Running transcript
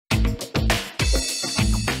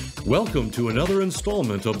Welcome to another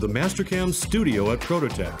installment of the Mastercam studio at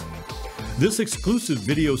ProtoTek. This exclusive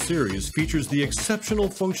video series features the exceptional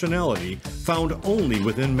functionality found only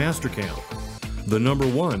within Mastercam, the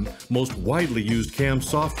 #1 most widely used cam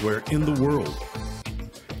software in the world.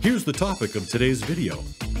 Here's the topic of today's video.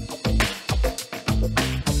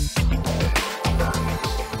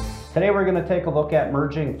 Today we're going to take a look at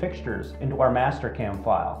merging fixtures into our Mastercam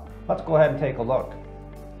file. Let's go ahead and take a look.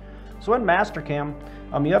 So in Mastercam,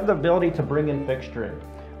 you have the ability to bring in fixturing.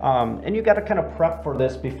 And you got to kind of prep for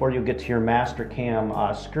this before you get to your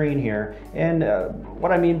Mastercam screen here. And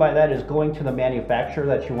what I mean by that is going to the manufacturer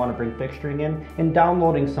that you want to bring fixturing in and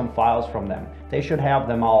downloading some files from them. They should have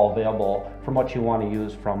them all available from what you want to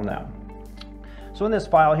use from them. So in this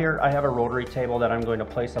file here, I have a rotary table that I'm going to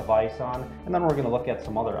place a vise on, and then we're going to look at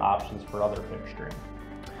some other options for other fixturing.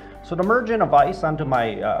 So to merge in a vise onto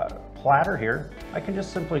my platter here, I can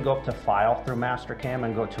just simply go up to File through Mastercam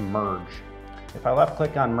and go to Merge. If I left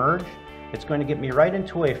click on Merge, it's going to get me right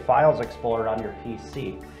into a Files Explorer on your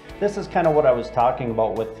PC. This is kind of what I was talking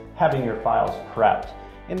about with having your files prepped.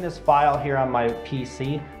 In this file here on my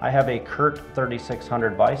PC, I have a Curt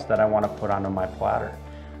 3600 vise that I want to put onto my platter.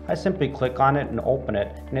 I simply click on it and open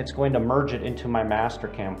it, and it's going to merge it into my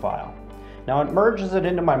Mastercam file. Now it merges it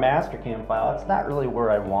into my Mastercam file. It's not really where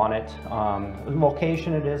I want it. In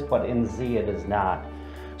location it is, but in Z it is not.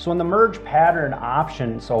 So in the merge pattern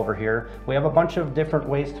options over here, we have a bunch of different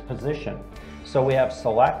ways to position. So we have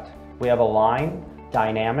select, we have align,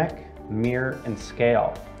 dynamic, mirror, and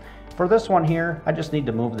scale. For this one here, I just need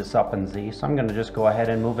to move this up in Z, so I'm going to just go ahead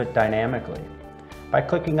and move it dynamically. By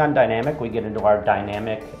clicking on dynamic, we get into our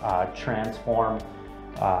dynamic transform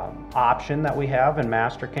option that we have in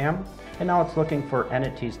Mastercam. And now it's looking for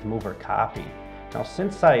entities to move or copy. Now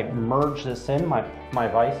since I merged this in, my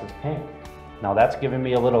vise is pink. Now that's giving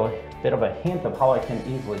me a little bit of a hint of how I can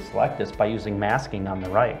easily select this by using masking on the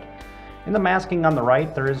right. In the masking on the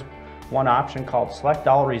right, there is one option called Select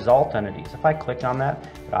All Result Entities. If I click on that,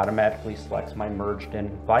 it automatically selects my merged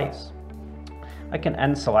in vise. I can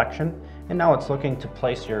end selection, and now it's looking to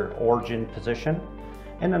place your origin position.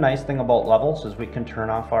 And the nice thing about levels is we can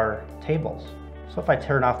turn off our tables. So if I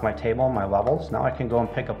turn off my table and my levels, now I can go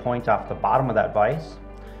and pick a point off the bottom of that vise.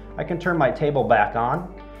 I can turn my table back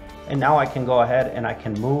on, and now I can go ahead and I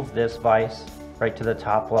can move this vise right to the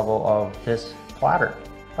top level of this platter.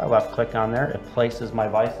 If I left click on there, it places my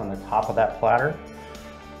vise on the top of that platter.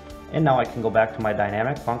 And now I can go back to my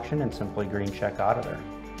dynamic function and simply green check out of there.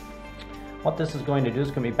 What this is going to do is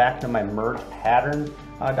going to be back to my merge pattern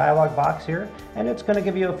dialog box here, and it's going to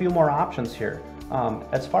give you a few more options here.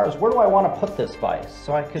 As far as where do I want to put this vise,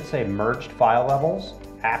 so I could say merged file levels,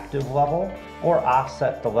 active level, or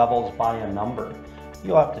offset the levels by a number.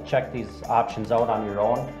 You'll have to check these options out on your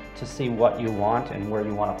own to see what you want and where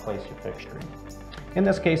you want to place your fixturing. In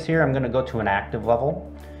this case here, I'm going to go to an active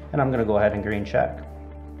level, and I'm going to go ahead and green check.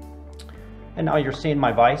 And now you're seeing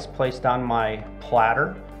my vise placed on my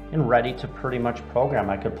platter and ready to pretty much program.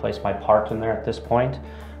 I could place my part in there at this point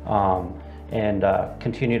and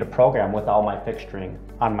continue to program with all my fixturing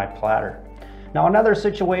on my platter. Now another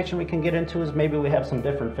situation we can get into is maybe we have some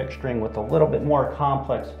different fixturing with a little bit more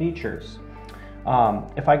complex features.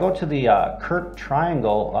 If I go to the Curt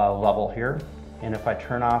triangle level here, and if I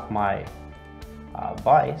turn off my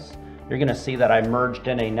vise, you're going to see that I merged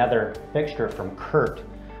in another fixture from Curt.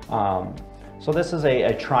 So this is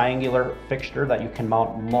a triangular fixture that you can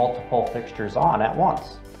mount multiple fixtures on at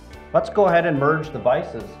once. Let's go ahead and merge the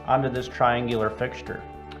vices onto this triangular fixture.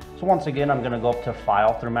 So once again, I'm going to go up to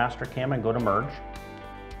File through Mastercam and go to Merge.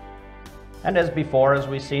 And as before, as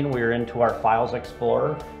we've seen, we're into our Files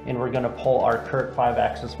Explorer, and we're going to pull our Curt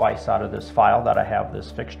 5-axis vise out of this file that I have this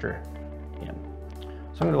fixture in.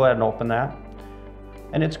 So I'm going to go ahead and open that.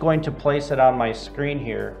 And it's going to place it on my screen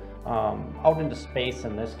here, out into space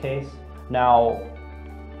in this case. Now,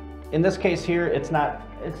 in this case here, it's not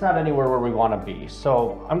anywhere where we want to be.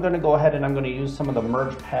 So I'm going to go ahead and I'm going to use some of the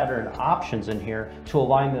merge pattern options in here to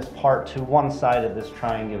align this part to one side of this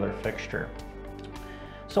triangular fixture.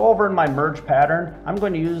 So over in my merge pattern, I'm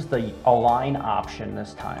going to use the align option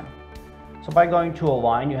this time. So by going to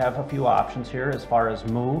align, you have a few options here as far as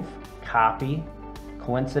move, copy,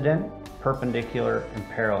 coincident, perpendicular, and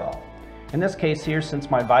parallel. In this case here, since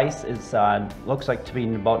my vise is looks like to be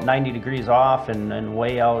about 90 degrees off and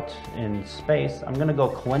way out in space, I'm going to go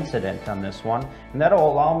coincident on this one, and that'll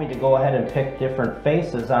allow me to go ahead and pick different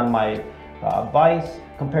faces on my vise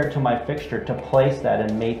compared to my fixture to place that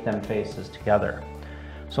and mate them faces together.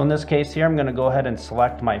 So in this case here, I'm going to go ahead and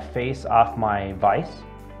select my face off my vise.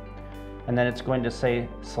 and then it's going to say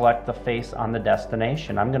select the face on the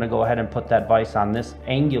destination. I'm going to go ahead and put that vise on this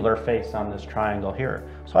angular face on this triangle here.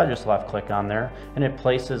 So I just left click on there and it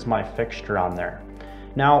places my fixture on there.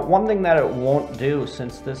 Now, one thing that it won't do,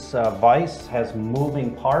 since this vise has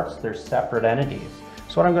moving parts, they're separate entities.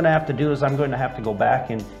 So what I'm going to have to do is I'm going to have to go back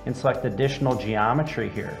and select additional geometry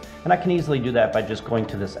here. And I can easily do that by just going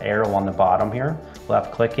to this arrow on the bottom here,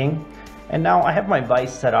 left clicking. And now I have my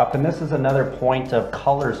vise set up, and this is another point of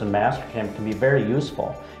colors in Mastercam can be very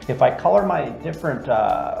useful. If I color my different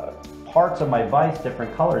parts of my vise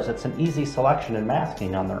different colors, it's an easy selection in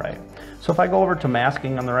masking on the right. So if I go over to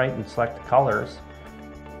masking on the right and select the colors,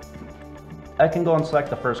 I can go and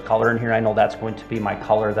select the first color in here. I know that's going to be my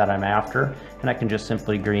color that I'm after, and I can just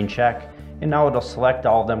simply green check, and now it'll select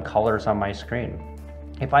all of them colors on my screen.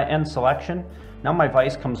 If I end selection, now my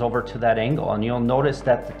vise comes over to that angle, and you'll notice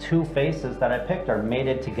that the two faces that I picked are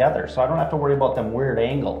mated together, so I don't have to worry about them weird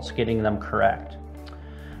angles, getting them correct.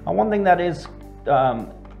 One thing that is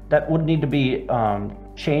that would need to be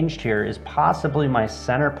changed here is possibly my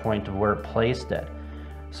center point of where it placed it.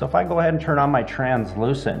 So if I go ahead and turn on my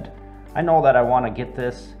translucent, I know that I want to get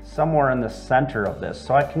this somewhere in the center of this,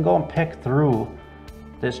 so I can go and pick through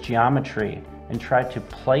this geometry and try to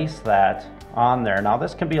place that on there. Now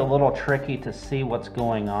this can be a little tricky to see what's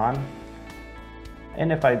going on,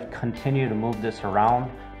 and if I continue to move this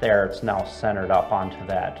around, there it's now centered up onto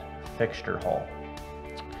that fixture hole.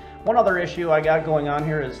 One other issue I got going on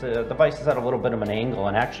here is the vise is at a little bit of an angle,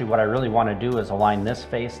 and actually what I really want to do is align this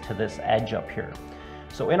face to this edge up here.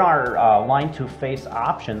 So in our line to face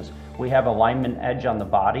options, we have alignment edge on the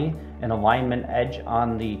body and alignment edge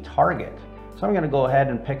on the target. So I'm going to go ahead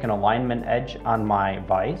and pick an alignment edge on my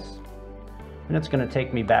vise, and it's going to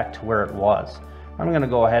take me back to where it was. I'm going to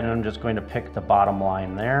go ahead and I'm just going to pick the bottom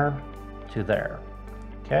line there to there.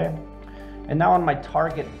 Okay. And now on my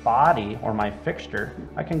target body or my fixture,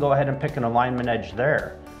 I can go ahead and pick an alignment edge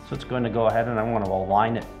there. So it's going to go ahead and I'm going to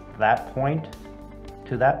align it that point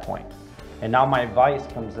to that point. And now my vise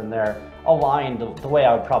comes in there aligned the way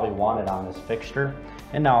I would probably want it on this fixture.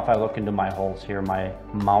 And now if I look into my holes here, my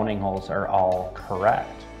mounting holes are all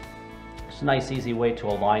correct. It's a nice easy way to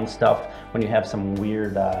align stuff when you have some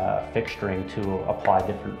weird fixturing to apply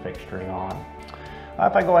different fixturing on.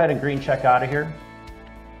 If I go ahead and green check out of here,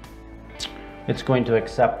 it's going to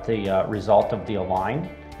accept the result of the align.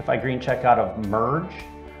 If I green check out of merge,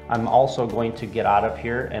 I'm also going to get out of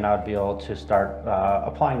here and I'll be able to start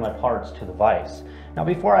applying my parts to the vise. Now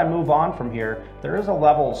before I move on from here, there is a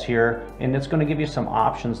levels here, and it's going to give you some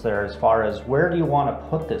options there as far as where do you want to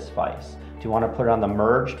put this vise. Do you want to put it on the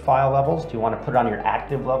merged file levels? Do you want to put it on your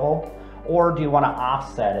active level? Or do you want to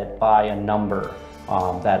offset it by a number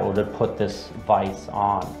that would put this vise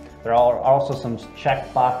on? There are also some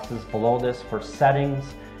check boxes below this for settings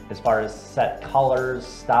as far as set colors,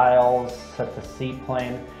 styles, set the seat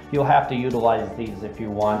plane. You'll have to utilize these if you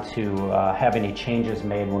want to have any changes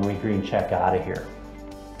made when we green check out of here.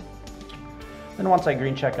 Then once I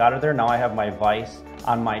green check out of there, now I have my vise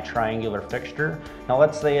on my triangular fixture. Now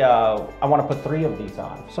let's say I want to put 3 of these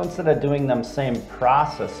on. So instead of doing them same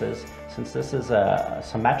processes, since this is a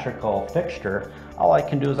symmetrical fixture, all I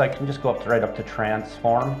can do is I can just go up to right up to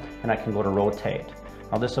transform, and I can go to rotate.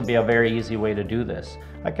 Now this will be a very easy way to do this.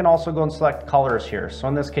 I can also go and select colors here. So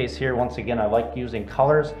in this case here, once again, I like using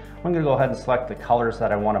colors. I'm going to go ahead and select the colors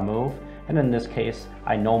that I want to move. And in this case,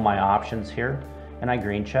 I know my options here, and I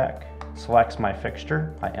green check. It selects my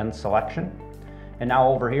fixture, I end selection. And now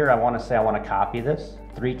over here, I want to say I want to copy this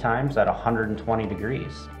 3 times at 120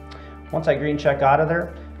 degrees. Once I green check out of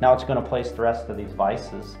there, now it's going to place the rest of these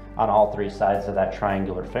vices on all 3 sides of that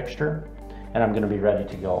triangular fixture, and I'm going to be ready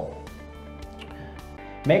to go.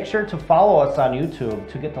 Make sure to follow us on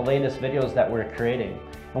YouTube to get the latest videos that we're creating.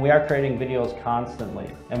 And we are creating videos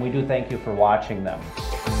constantly, and we do thank you for watching them.